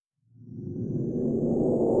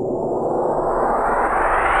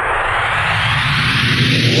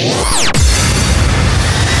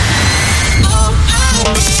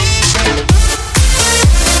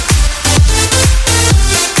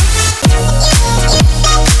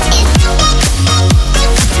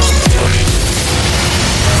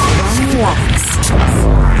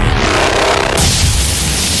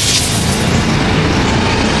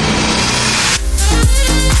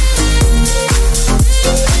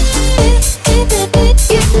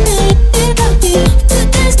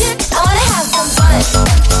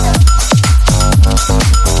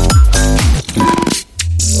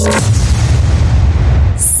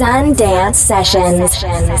Sundance Sessions.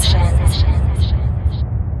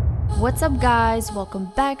 What's up, guys?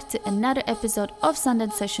 Welcome back to another episode of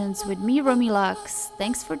Sundance Sessions with me, Romy Lux.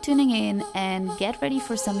 Thanks for tuning in and get ready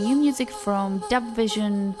for some new music from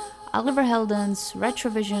Diablo, Oliver Heldens,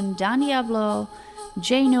 Retrovision, Diablo,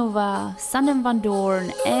 J Nova, Sander Van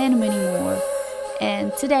Doorn, and many more.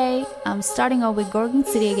 And today I'm starting off with Gorgon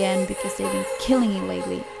City again because they've been killing it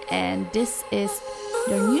lately. And this is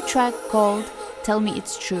their new track called Tell Me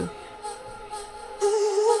It's True.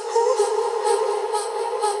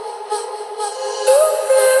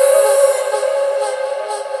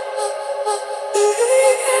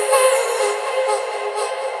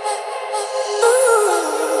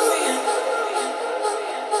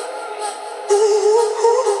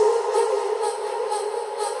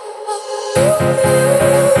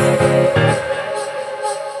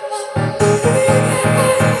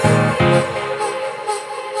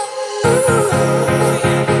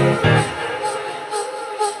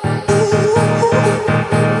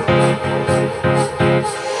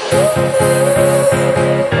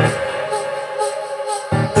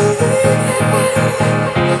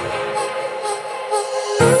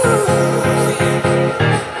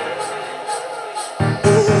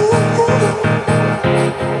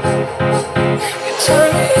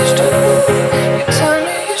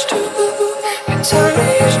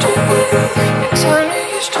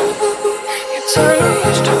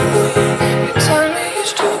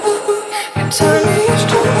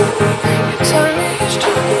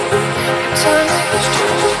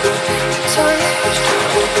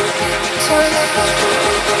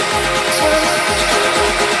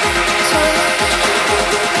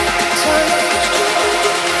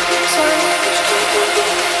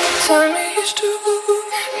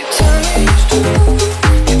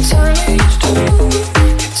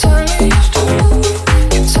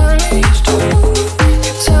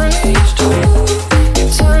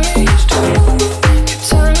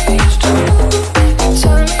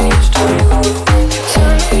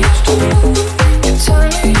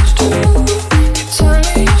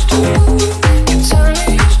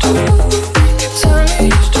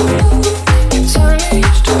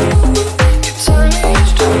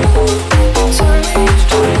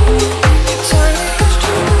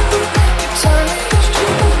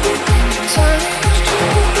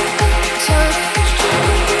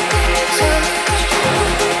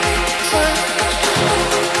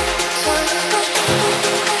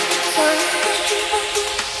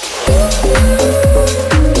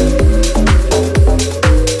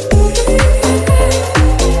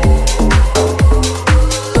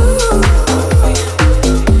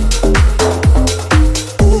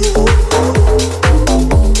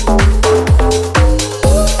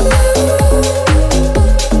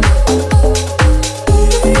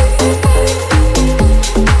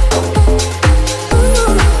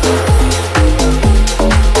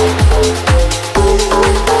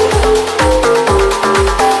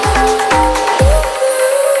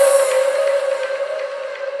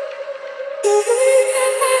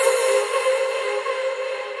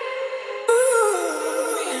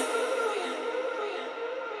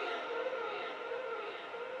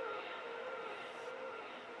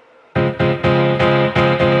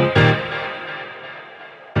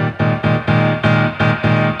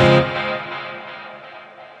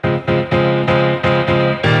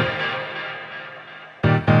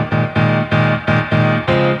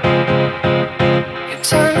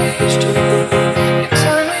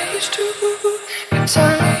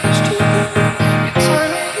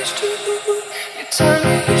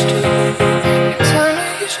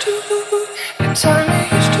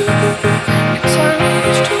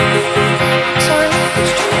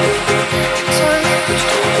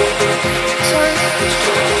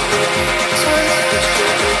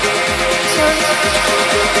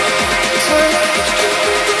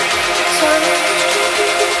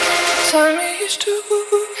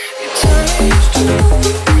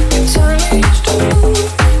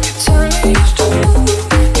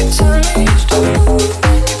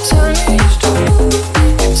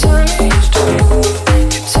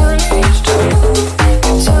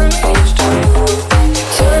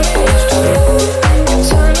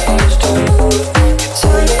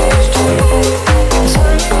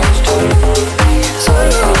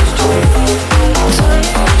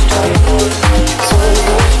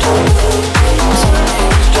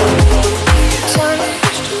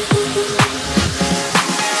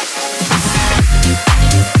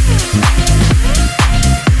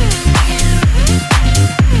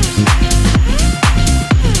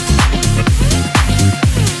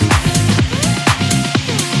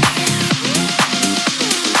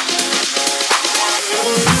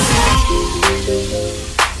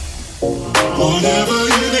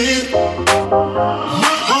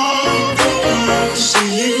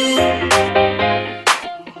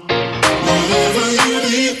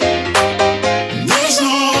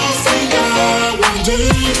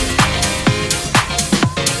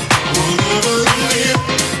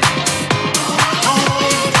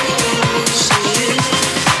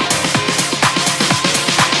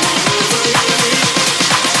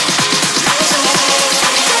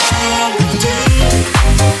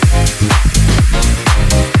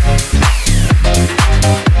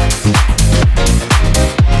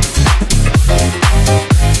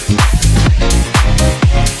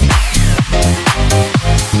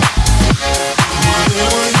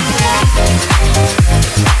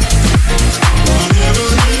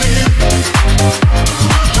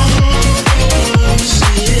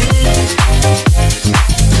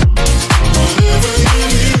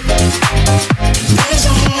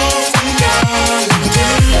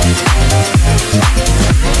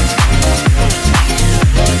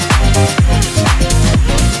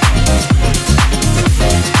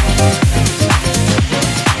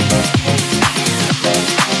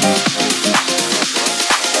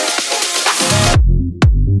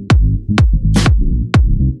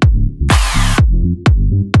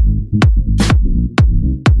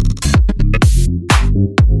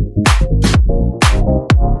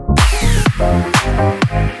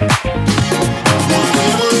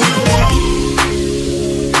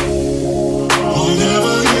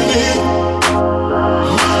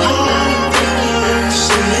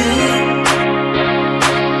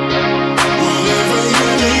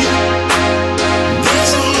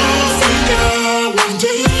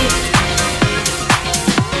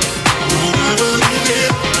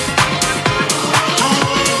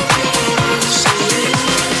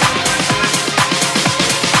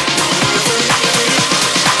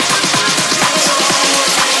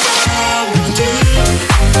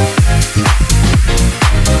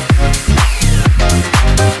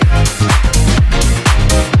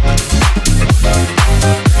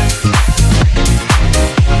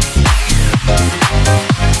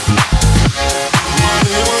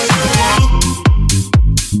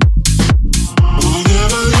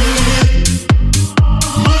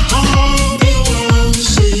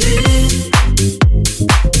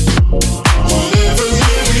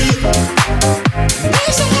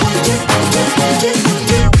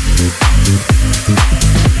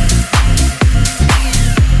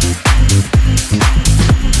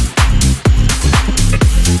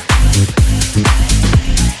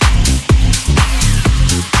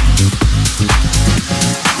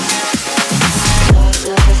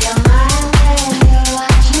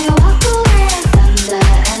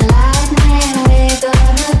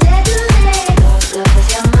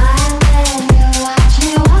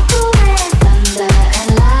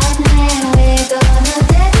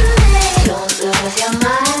 Your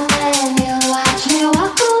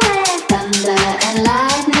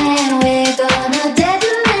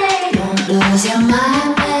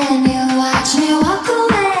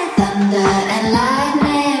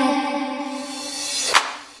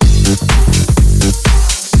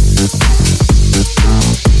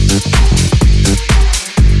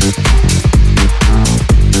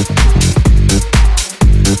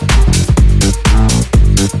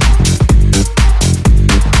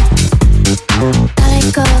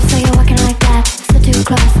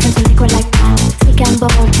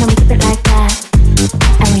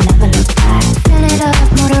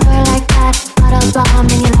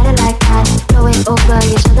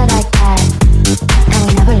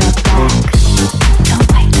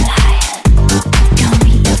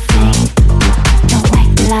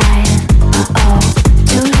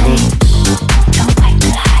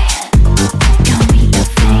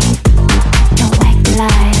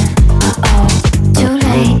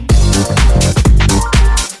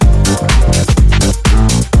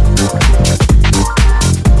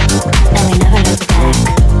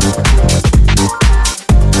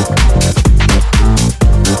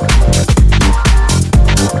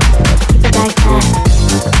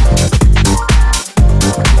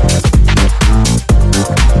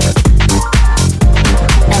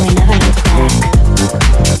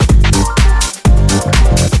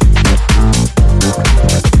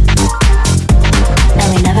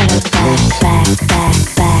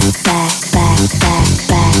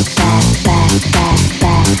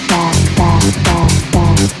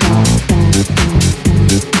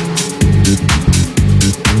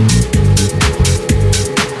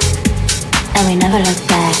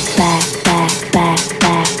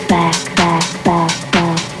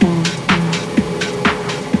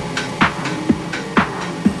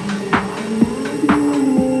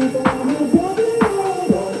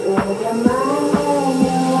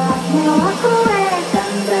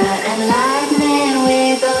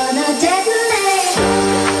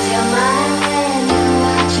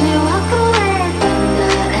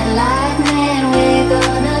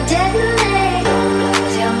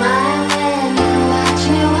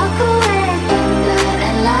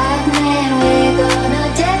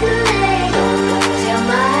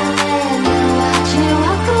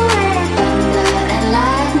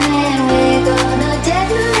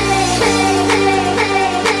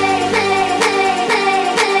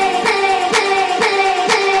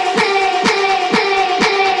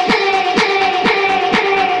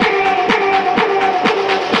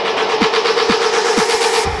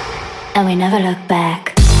and we never look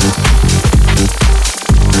back.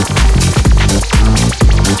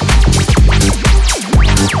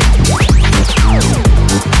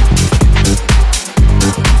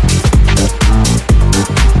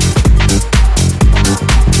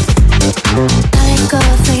 I let go,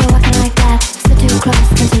 so you're walking like that. So too close,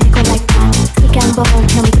 turn to liquid like that. Sneak and bold,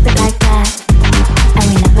 can we keep it like that? And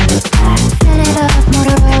we never look back. Set it up,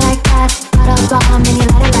 motor oil like that. Bottle bomb, then you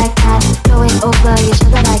light it like that. Throw it over your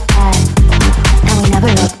shoulder like that. And we never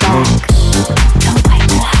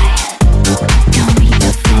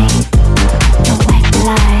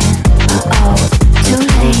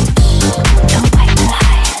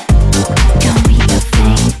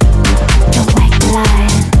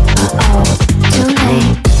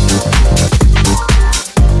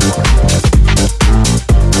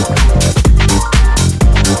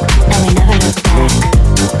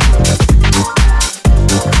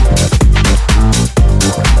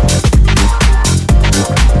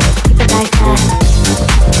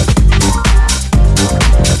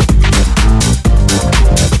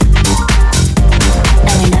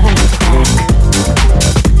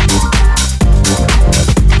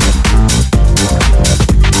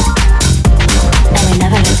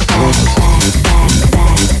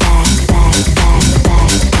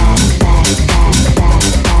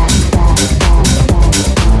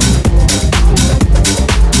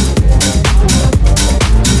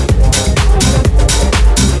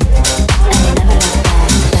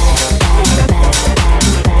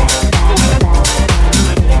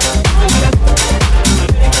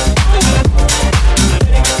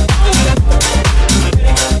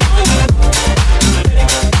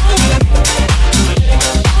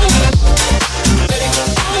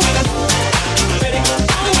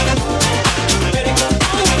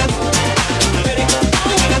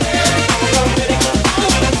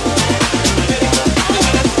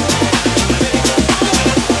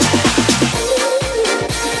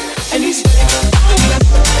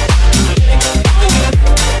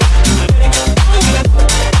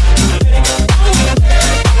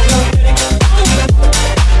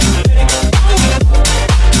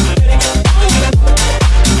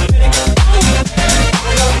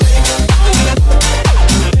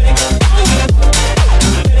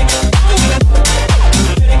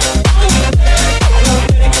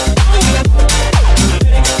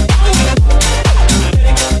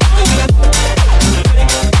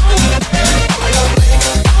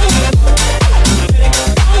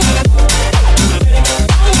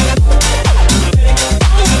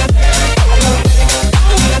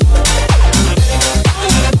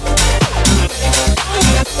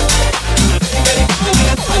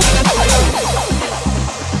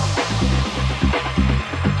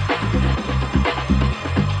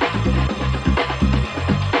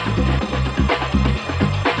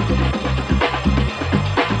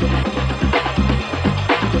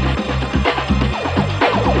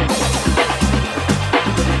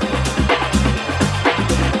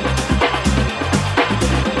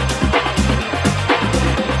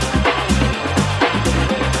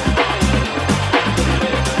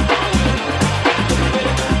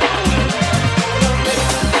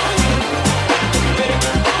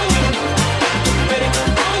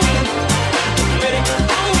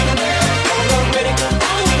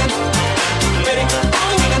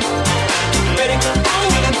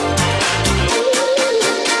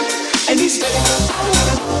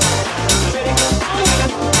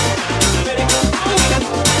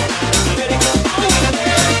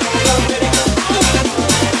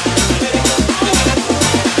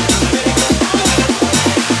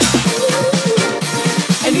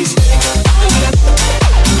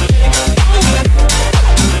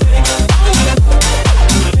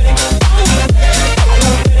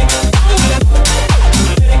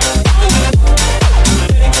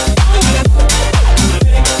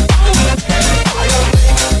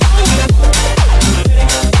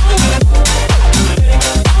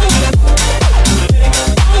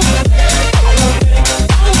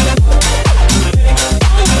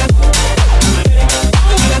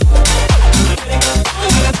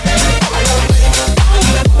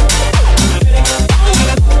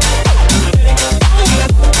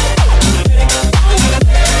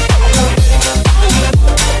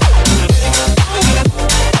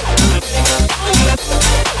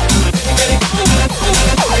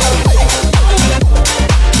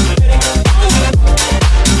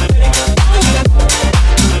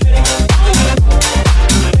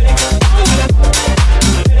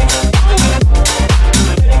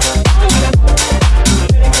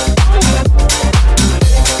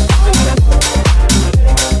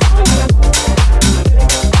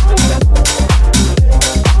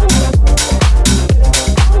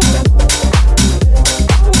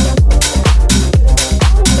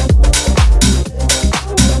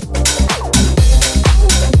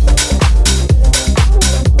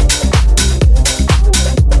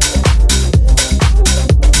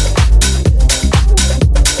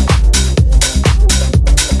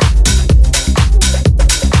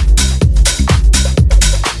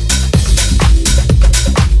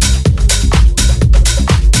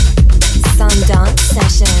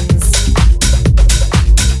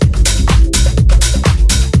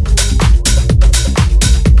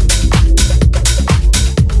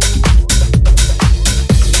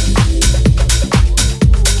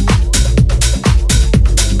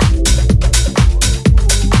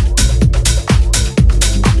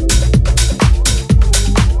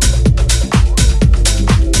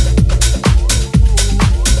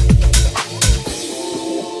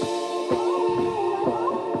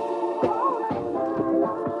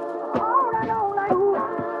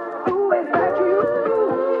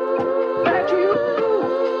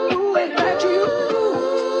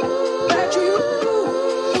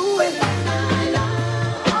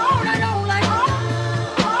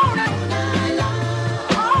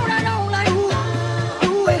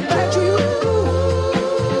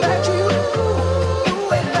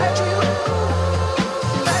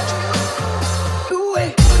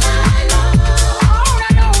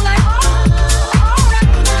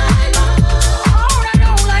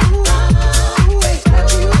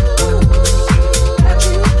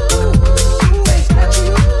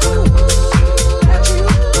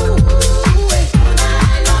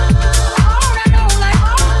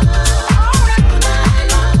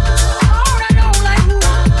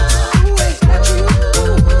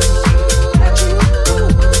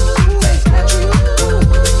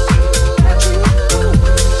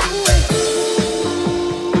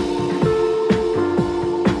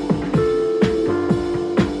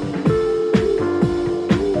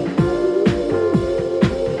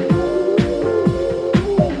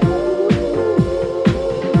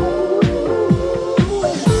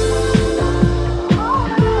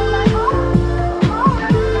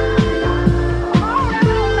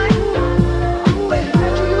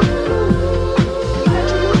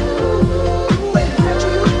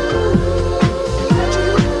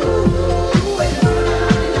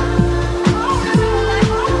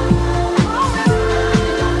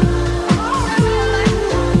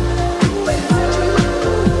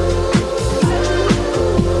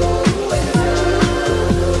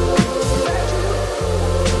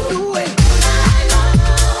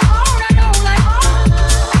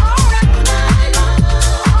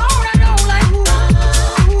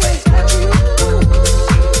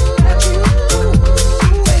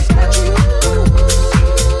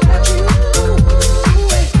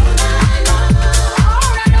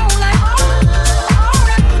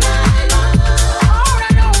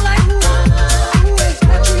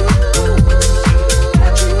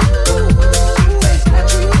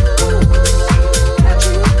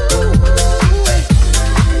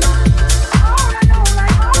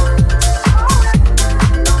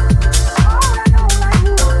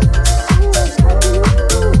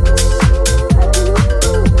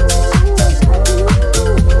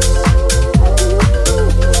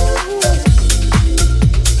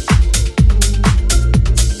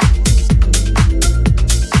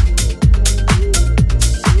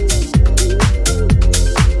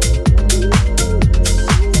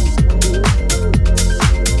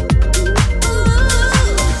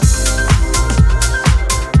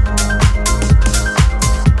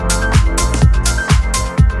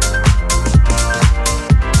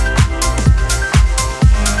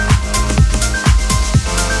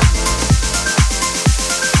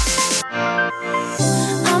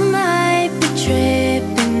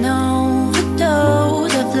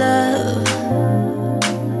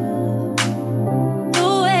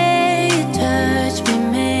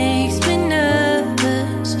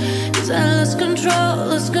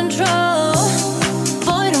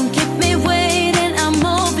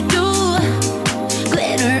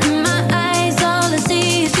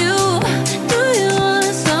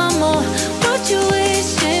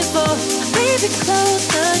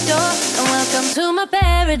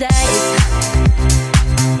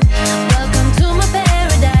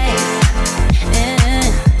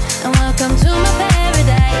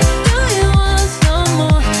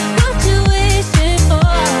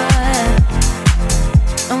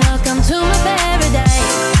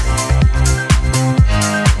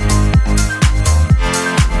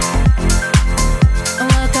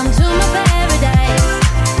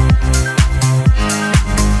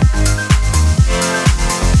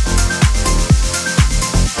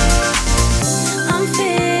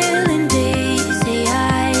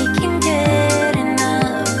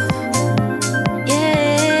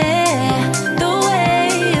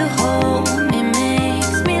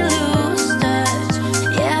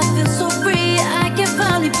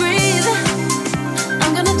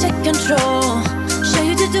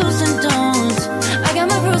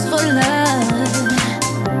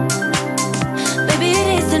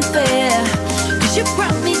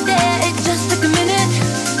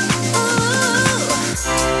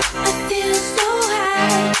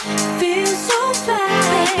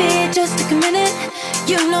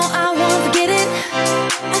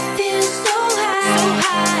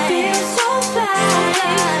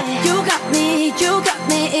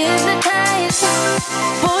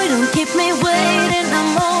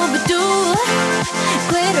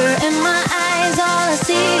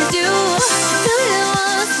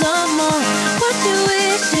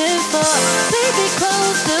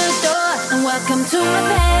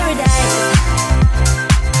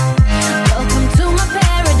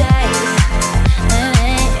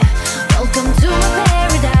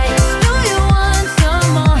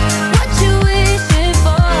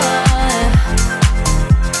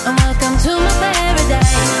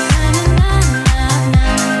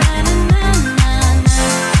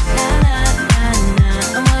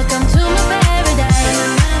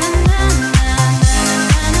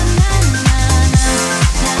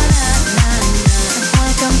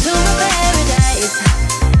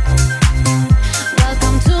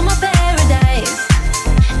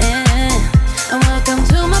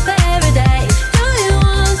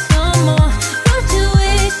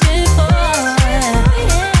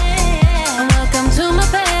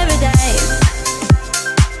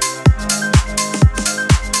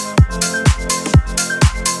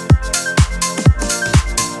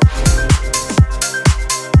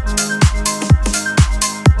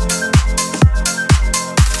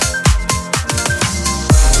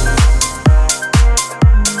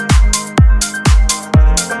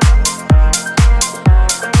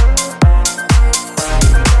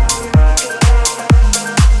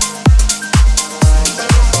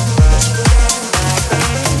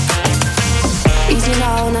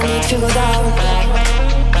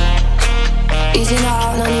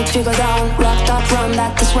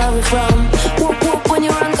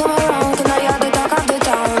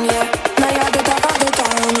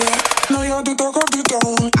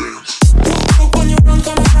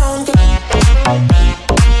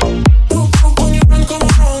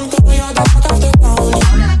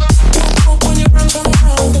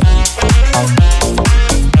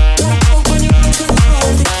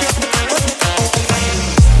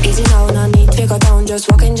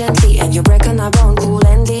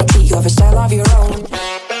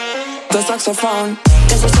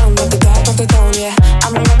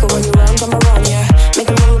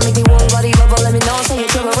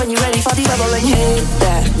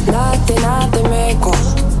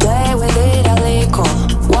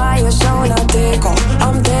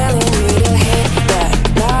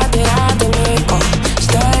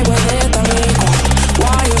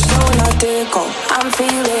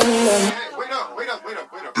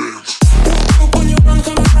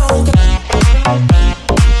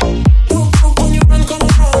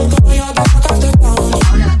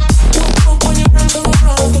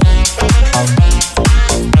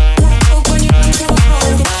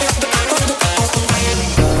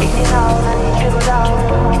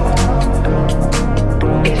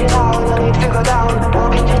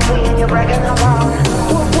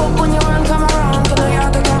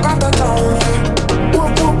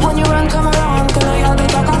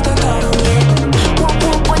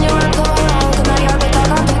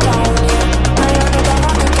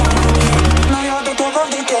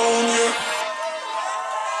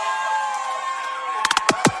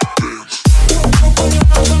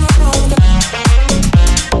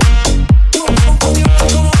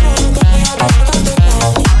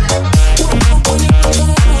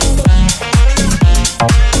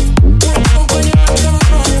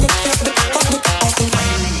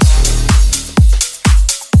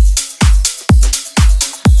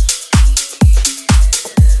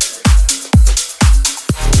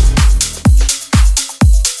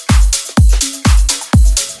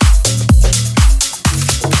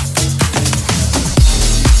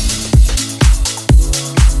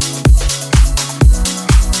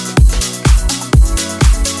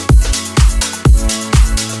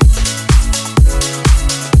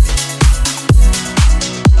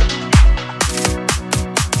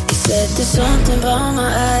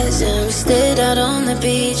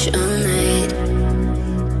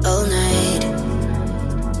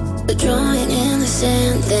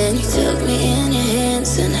Then you took me in your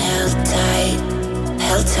hands and held tight,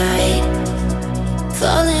 held tight.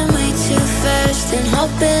 Falling way too fast and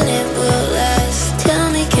hoping it will last. Tell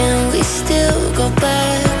me, can we still go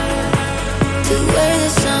back to where the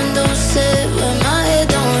sun don't set, with my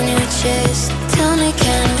head on your chest? Tell me,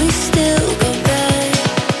 can we still go back?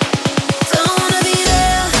 Don't wanna be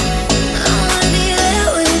there, I wanna be there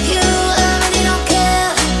with you. I really don't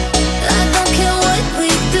care, I don't care what we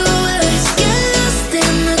do. Let's get lost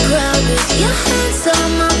in the crowd with your hands on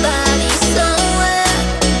my body somewhere.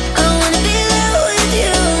 I wanna be there with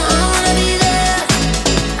you, I wanna be there,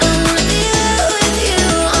 I wanna be there with you.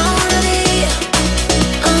 I wanna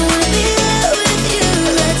be there with you.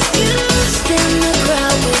 Let's get lost in the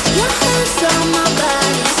crowd with your hands on my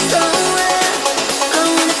body somewhere. I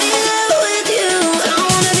wanna be there with you, I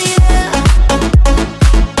wanna be there.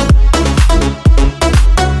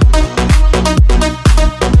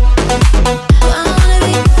 I wanna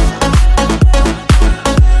be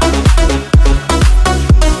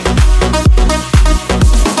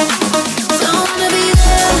Don't wanna be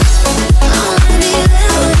there, I wanna be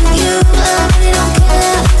there with you. I really don't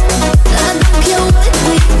care, I don't care what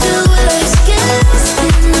we do. Let's get lost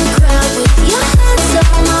in the crowd with your hands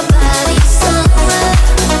on my body somewhere.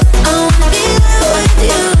 I wanna be there with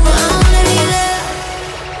you, I wanna be there.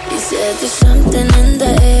 You said there's something in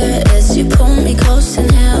the air as you pull me close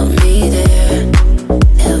and held me there,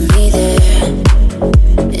 held me there.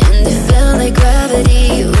 And it felt like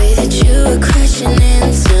gravity, the way that you were crashing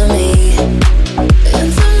into me,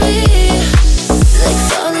 into me. Like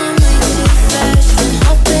falling way too fast and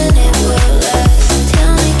hoping it will last.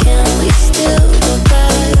 Tell me, can we still go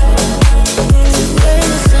back to where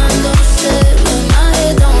the sun don't set, with my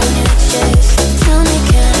head on your chest? Tell me,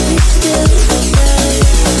 can we still go back?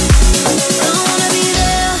 Don't wanna be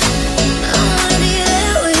there, I wanna be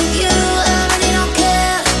there with you. I really don't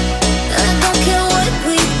care, I don't care what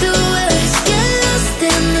we do. Let's get lost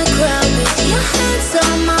in the crowd with your hands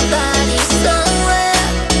on my body somewhere.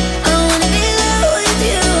 I wanna be there with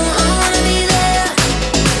you, I wanna be there,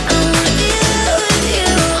 I wanna be there with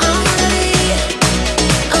you.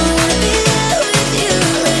 I wanna be there with you.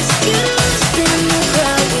 Let's get lost in the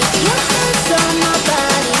crowd with your hands on my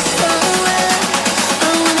body somewhere.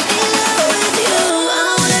 I wanna be there with you, I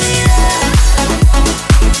wanna be there.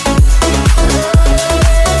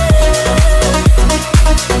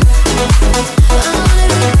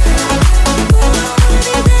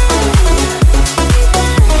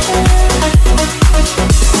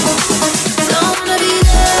 Don't wanna be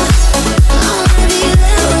there, I wanna be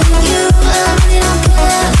there with you. I really don't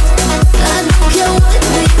care, I don't care what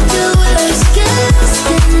we do. Let's get lost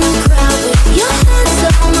in the crowd with your hands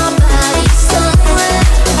on my body somewhere.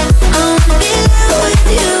 I wanna be there with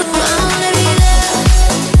you, I wanna be there.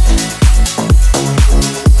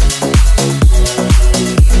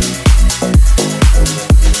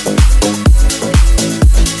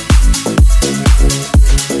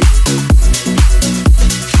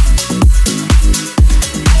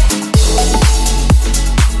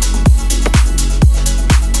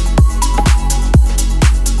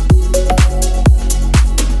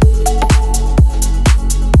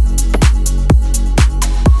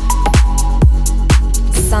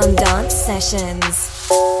 Sundance Sessions.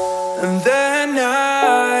 And then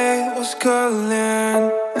I was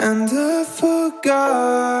calling and I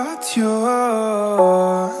forgot you.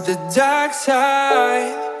 The dark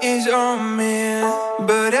side is on me,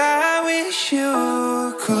 but I wish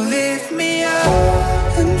you could lift me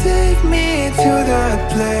up and take me to that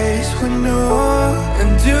place we knew and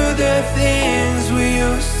do the things we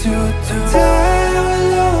used to do. I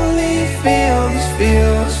will only feel these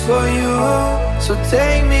feels for you, so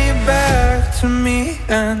take me back to me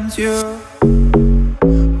and you.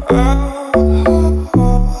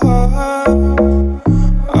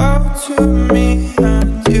 To me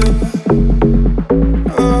and you. To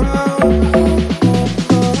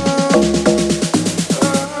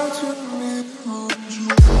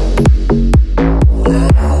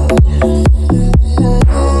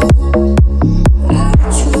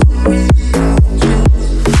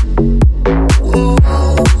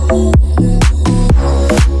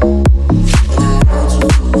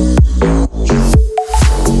me.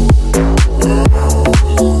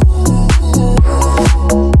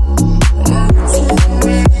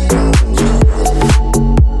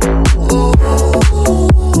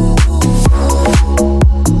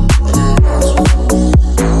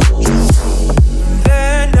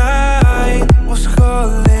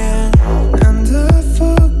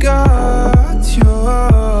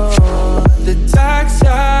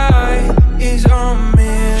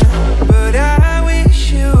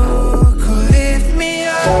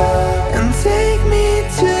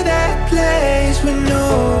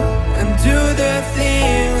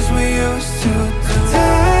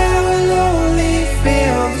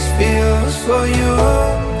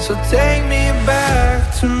 So take me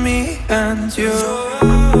back to me and you.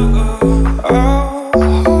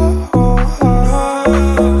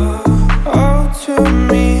 Oh, to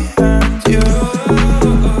me and you.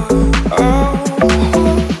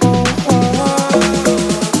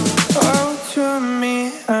 Oh, to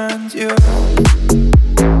me and you.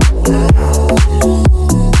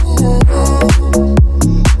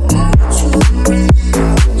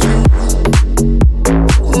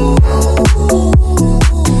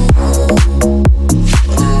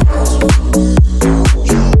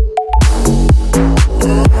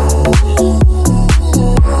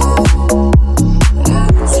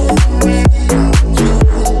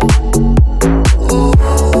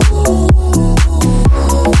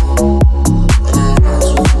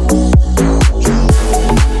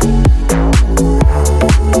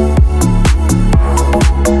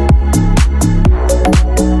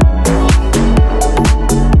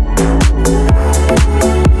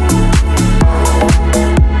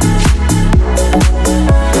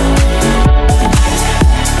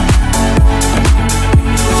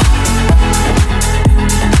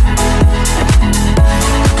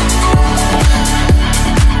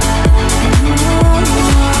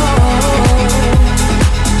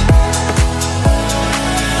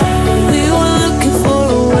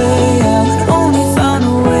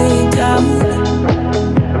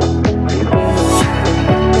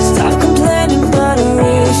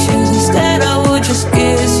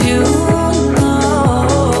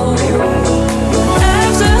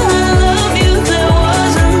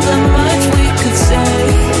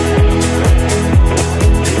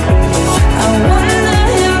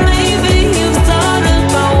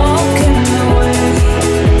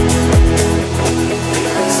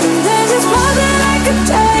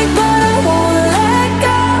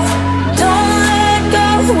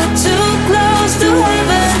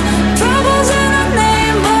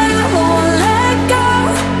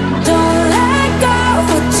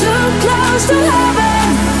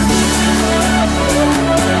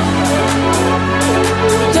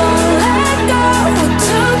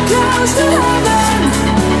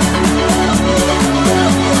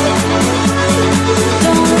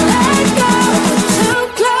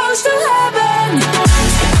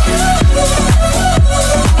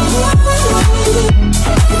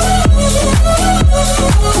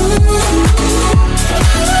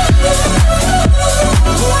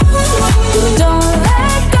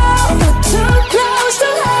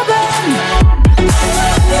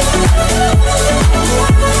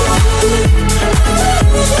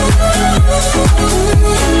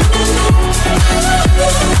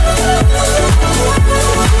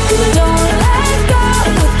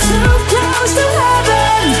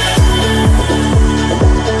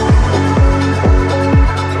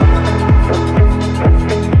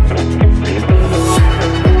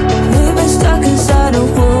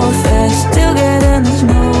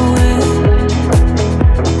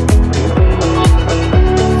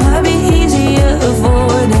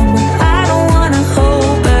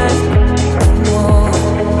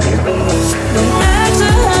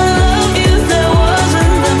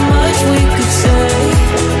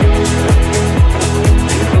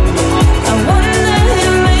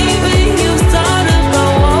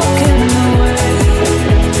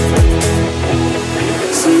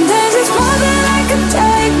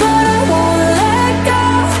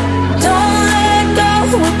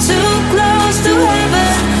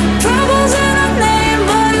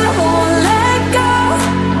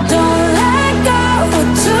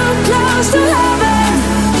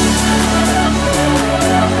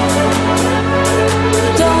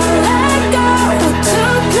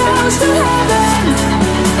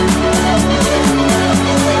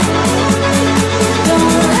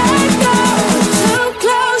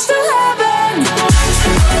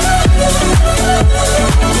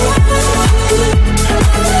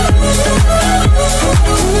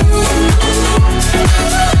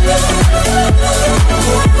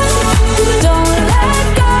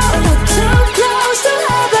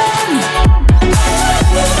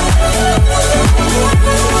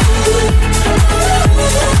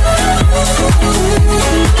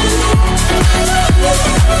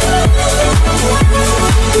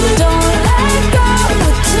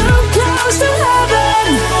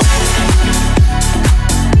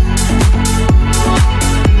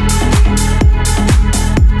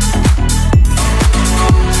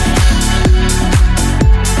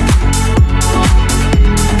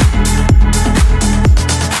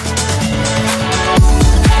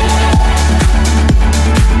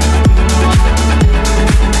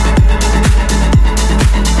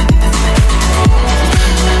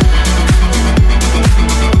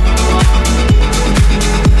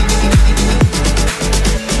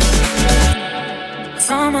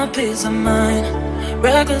 Found my peace of mind,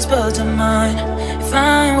 reckless but to mine. If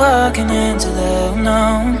I ain't walking into the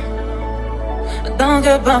unknown, I don't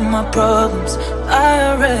care about my problems,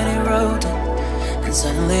 I already wrote it, and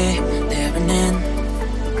suddenly they're an end.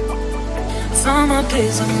 Found my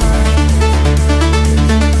peace of mind.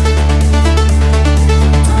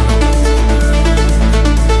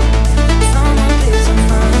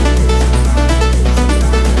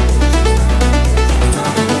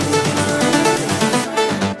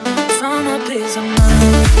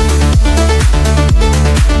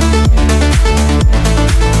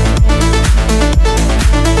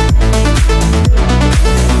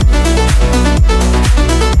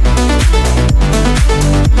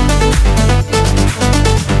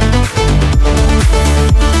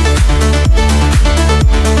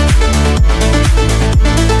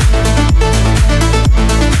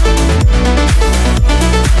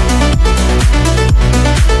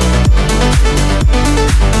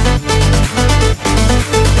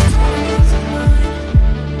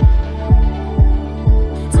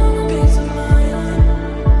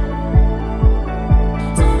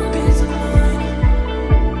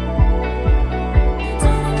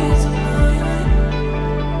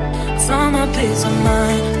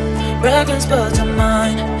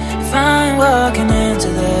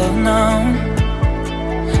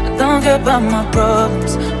 About my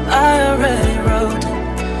problems, I already wrote it,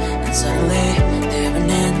 and suddenly they're an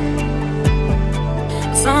end.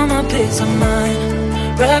 Found my peace of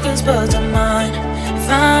mind, reckless but to mine. If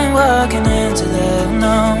I ain't walking into the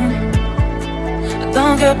unknown, I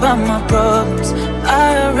don't care about my problems,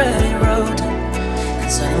 I already wrote it,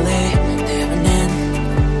 and suddenly they're an end.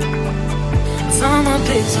 Found my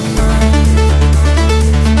peace of mind.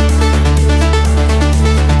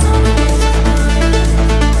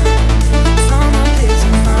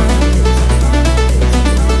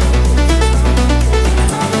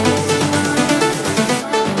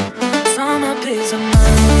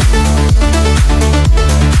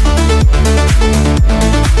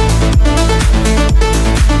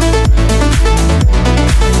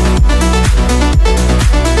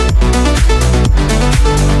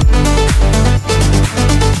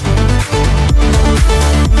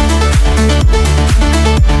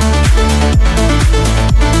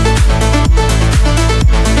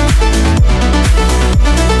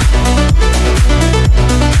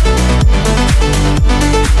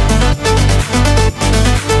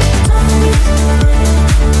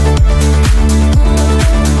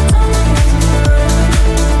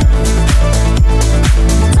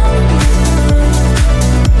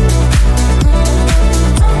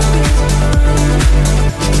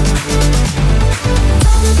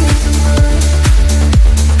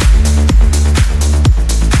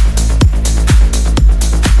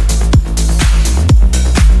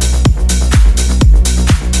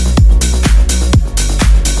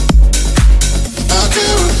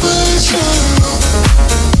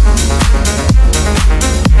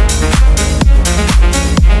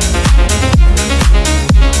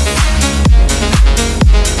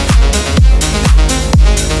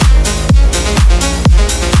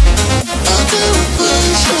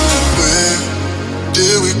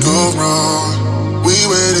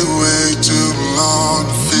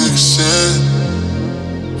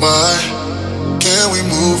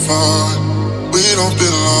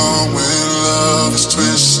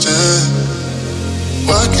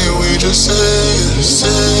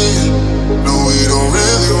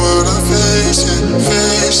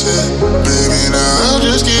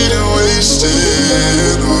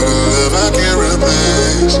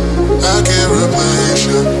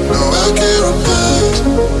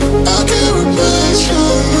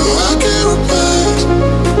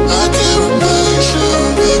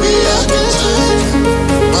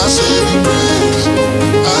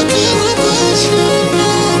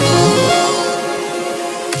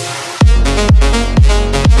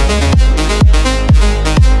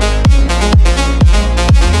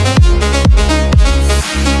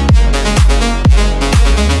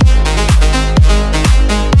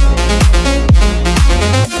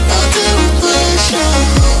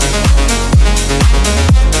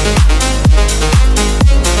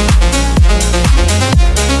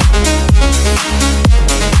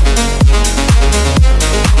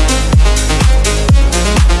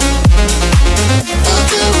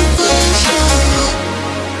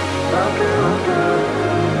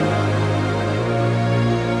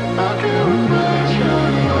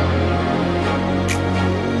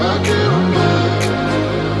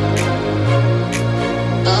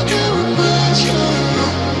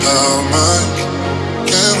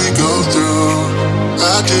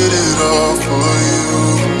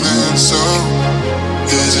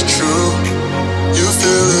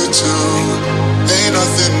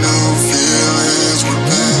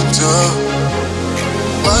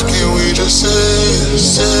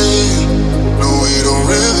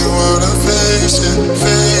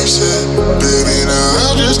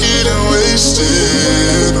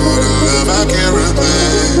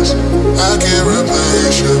 I can't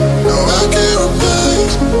replace you. No, I can't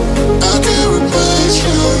replace. I can't replace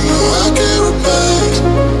you. No, I can't replace.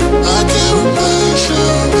 I can't replace you.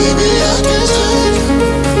 Baby, I can't save you.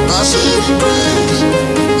 My saving grace.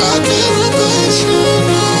 I can't replace you.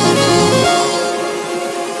 No, no, no.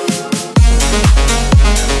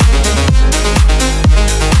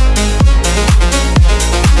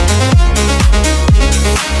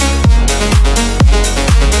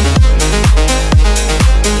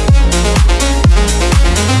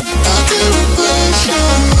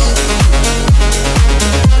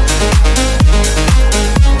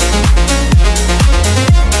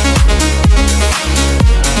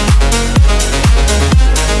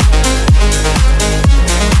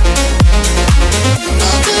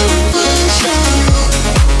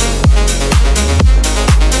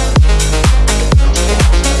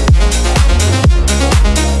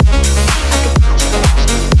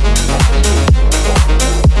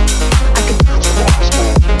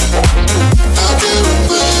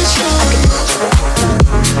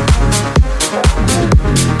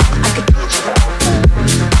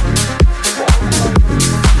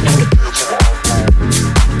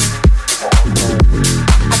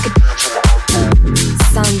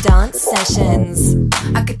 Sundance Sessions.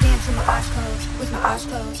 I could dance with my eyes closed, with my eyes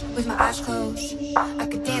closed, with my eyes closed. I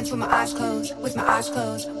could dance with my eyes closed, with my eyes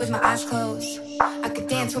closed, with my eyes closed. I could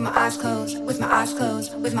dance with my eyes closed, with my eyes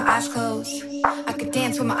closed, with my eyes closed. I could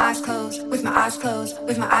dance with my eyes closed, with my eyes closed,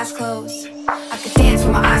 with my eyes closed. I could dance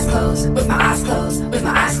with my eyes closed, with my eyes closed, with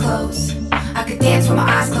my eyes closed. I could dance with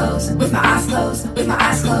my eyes closed, with my eyes closed, with my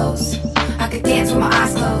eyes closed. I could dance with my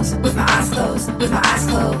eyes closed, with my eyes closed, with my eyes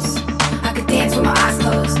closed. I could dance with my eyes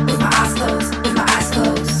closed, with my eyes closed, with my eyes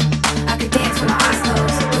closed. I could dance with my eyes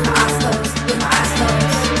closed, with my eyes closed, with my eyes closed.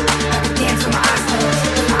 I could dance with my eyes closed,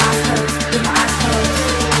 with my eyes closed, with my eyes closed.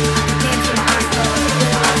 I could dance with my eyes closed, with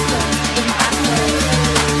my eyes closed, with my eyes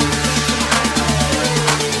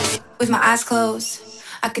closed. With my eyes closed,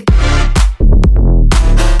 I could.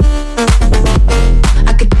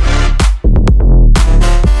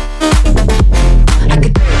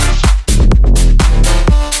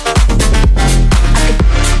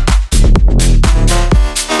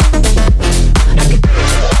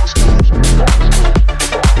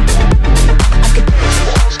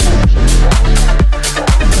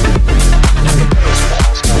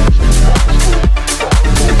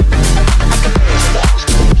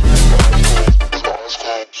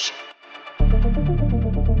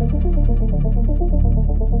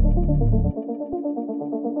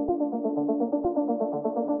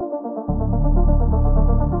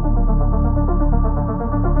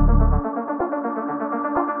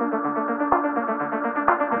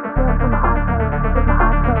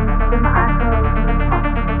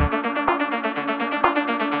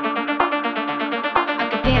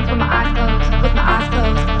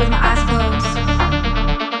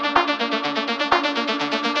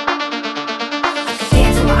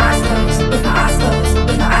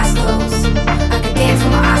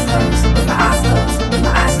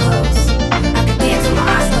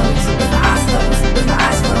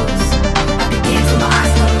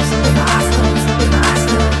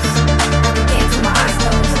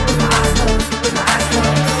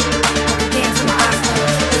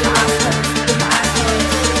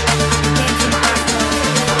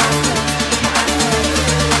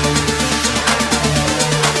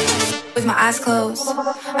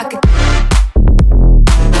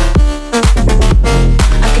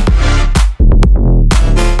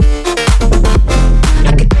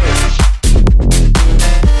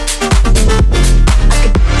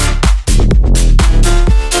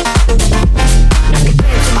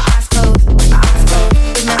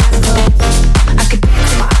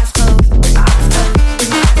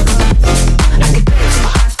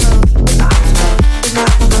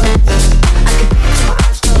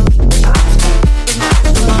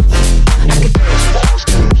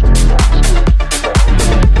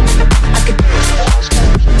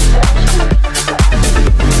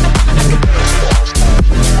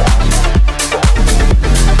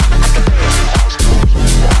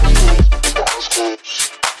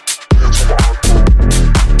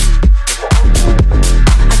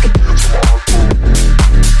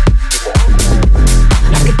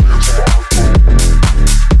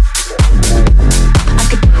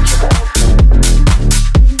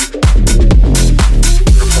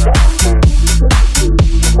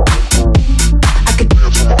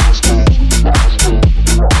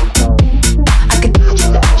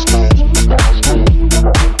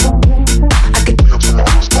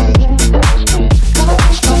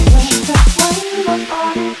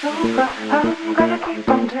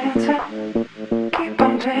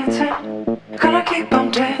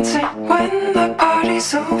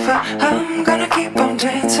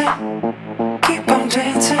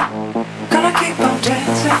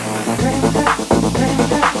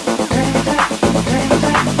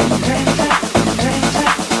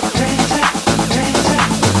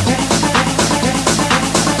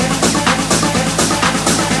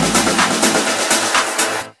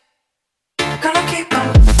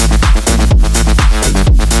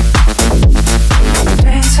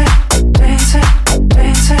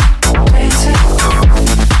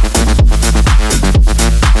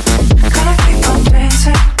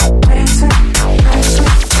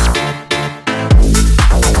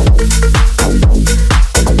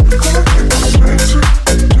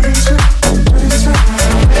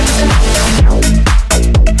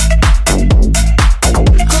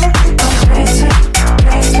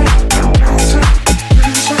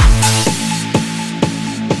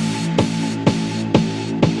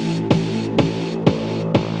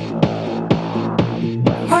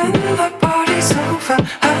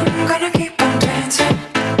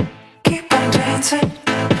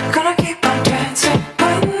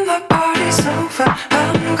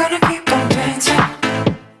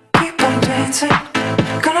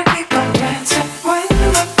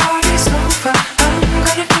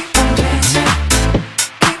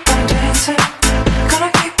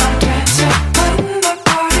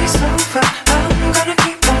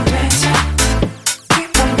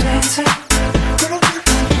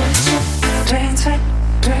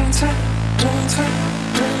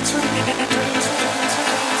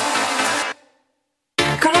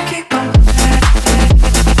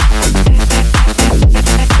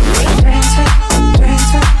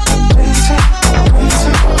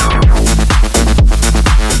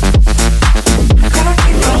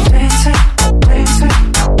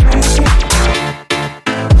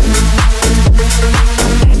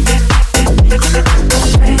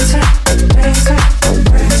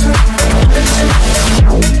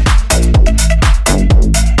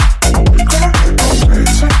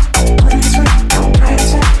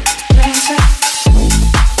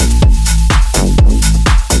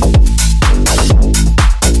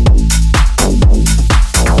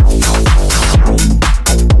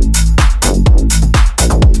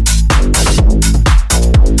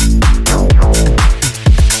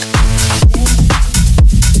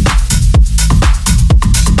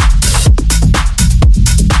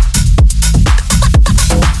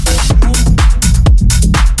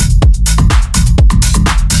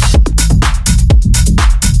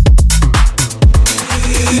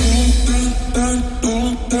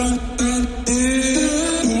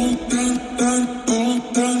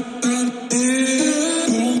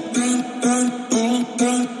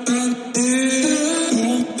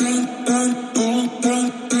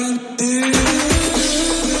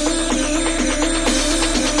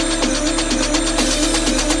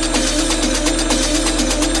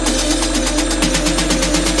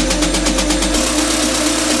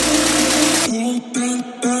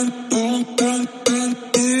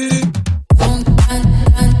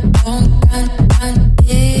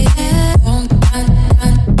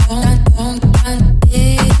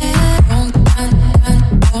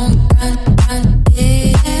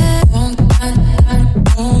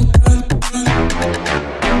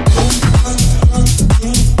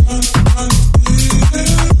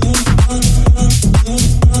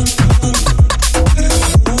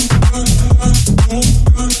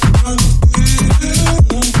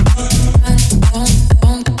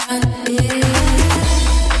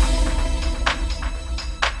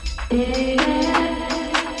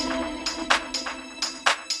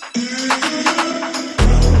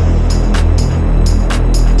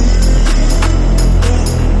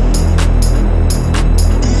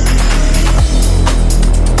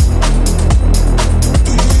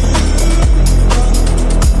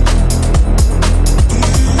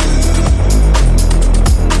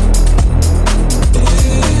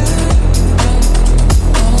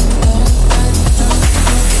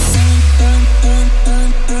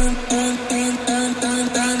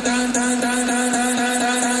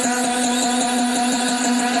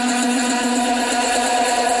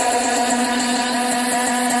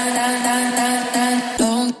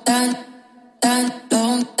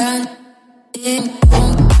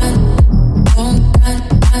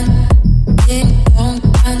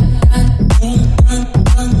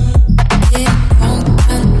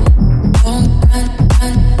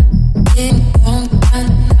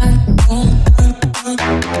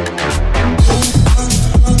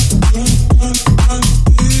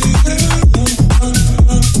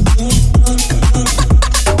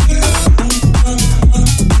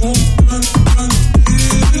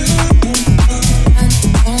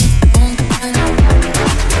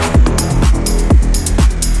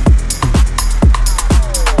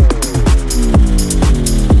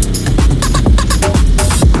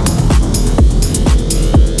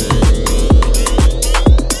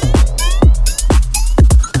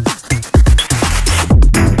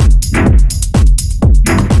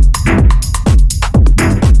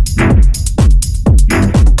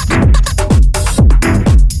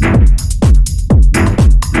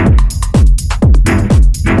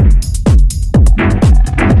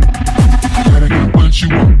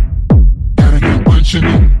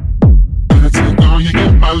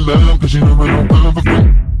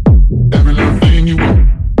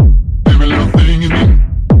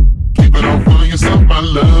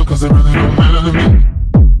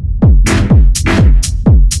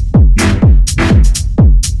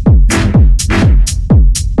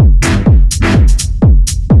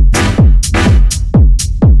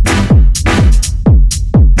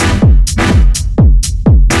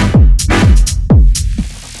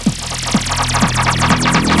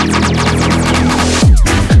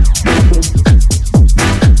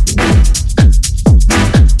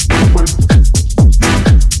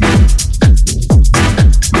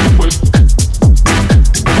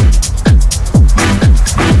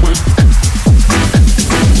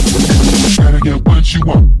 you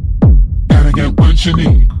want. Gotta get what you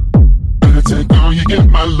need. Better take all you get,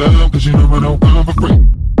 my love, cause you know I don't come for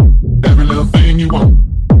free. Every little thing you want,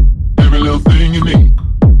 every little thing you need.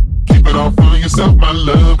 Keep it all for yourself, my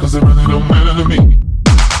love, cause it really don't matter to me.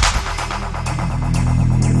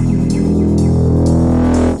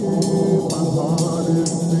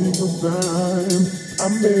 I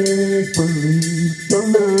make believe your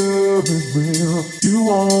love is real. You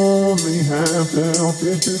only have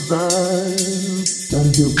selfish desires. Gotta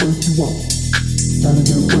get what you want. Gotta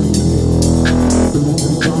get what you need. Better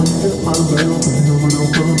take all you get, my love, cause you know I don't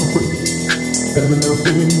come for free. Every little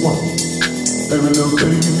thing you want, every little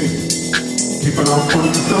thing you need. Keep it all for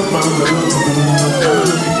yourself, my love, cause it really don't matter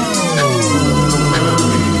to me.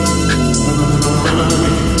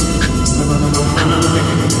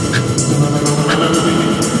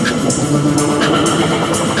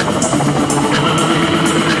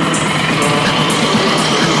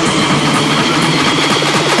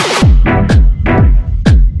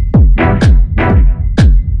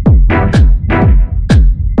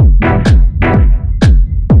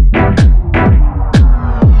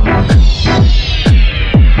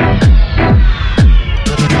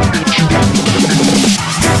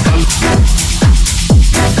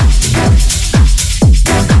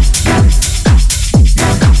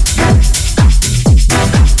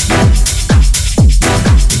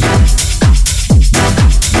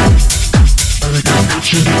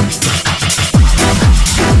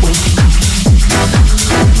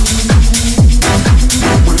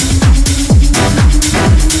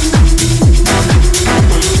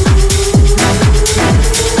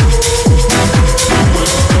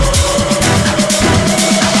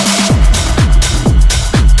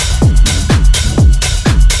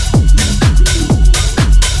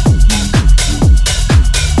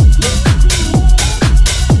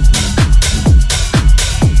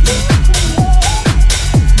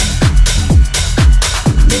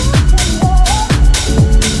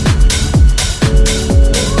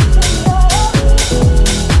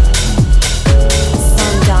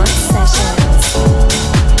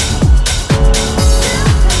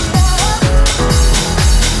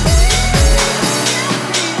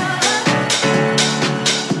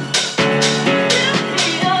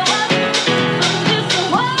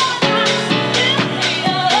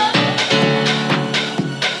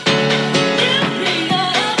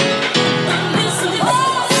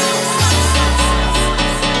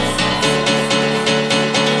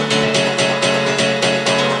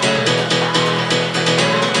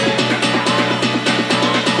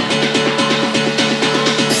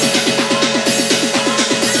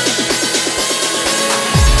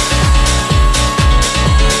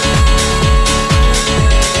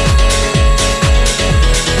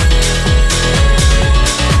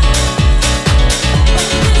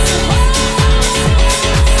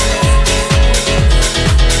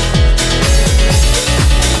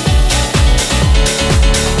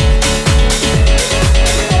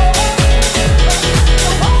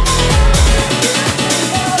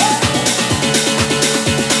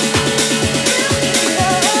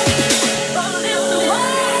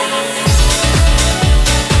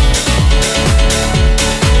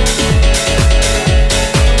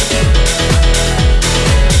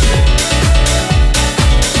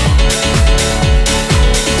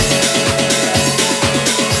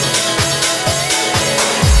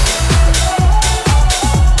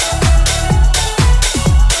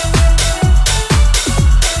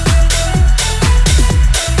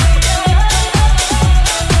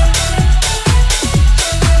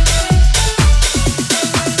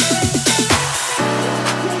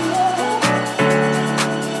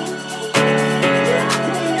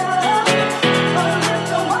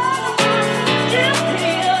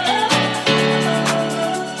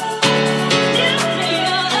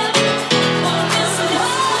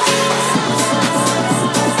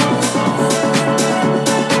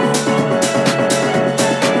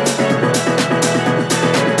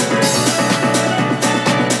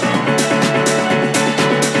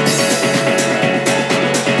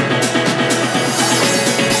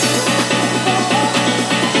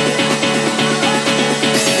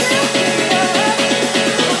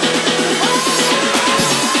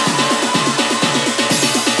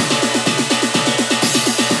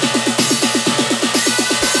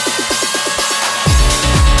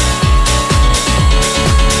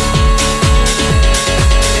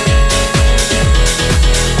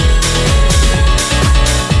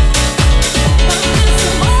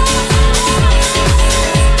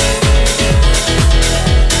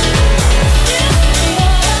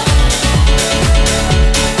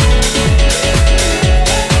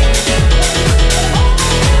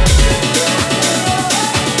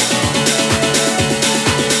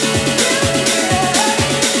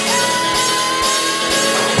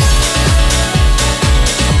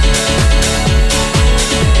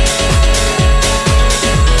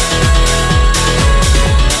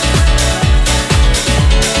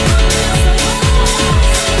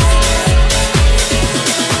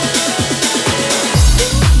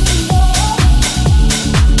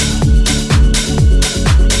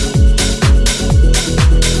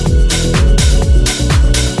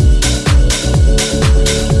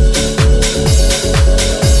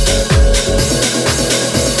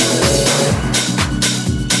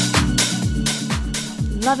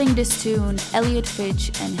 featuring this tune, Elliot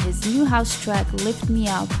Fitch and his new house track, Lift Me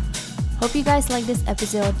Up. Hope you guys like this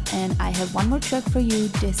episode, and I have one more track for you.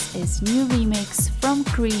 This is new remix from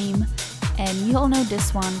Kream, and you all know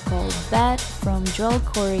this one called Bad from Joel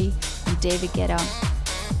Corey and David Guetta.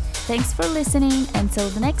 Thanks for listening. Until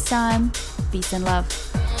the next time, peace and love.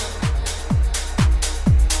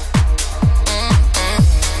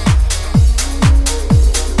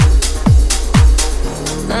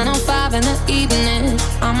 9:05 in the evening,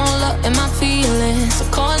 I'm all up in my feelings. I'm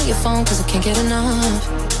calling your phone cause I can't get enough.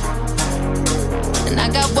 And I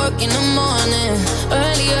got work in the morning,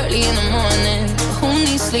 early in the morning. Who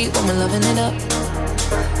needs sleep when we're loving it up?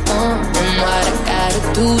 And what I gotta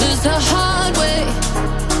do this the hard way.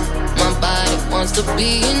 My body wants to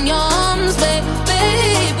be in your arms, baby.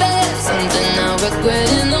 Something I regret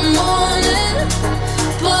in the morning,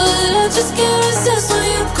 but I just can't resist when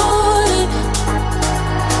you call it.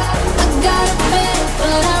 Got a bed,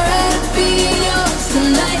 but I'd rather be yours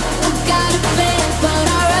tonight. I got a bed, but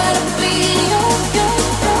I'd rather be yours.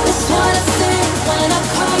 That's what I say when I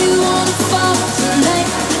call you on the phone tonight.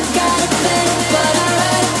 Got a bed, but I'd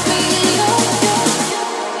rather be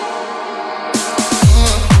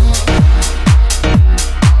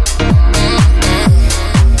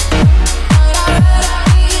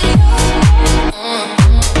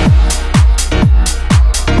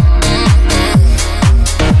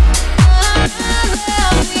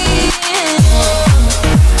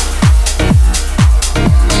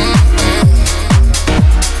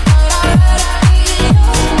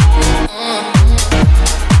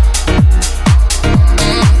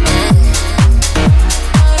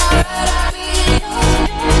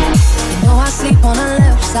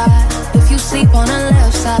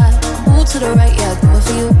to the right, yeah, I do it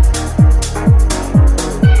for you.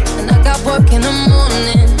 And I got work in the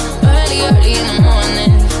morning, early in the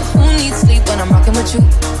morning. Who needs sleep when I'm rocking with you?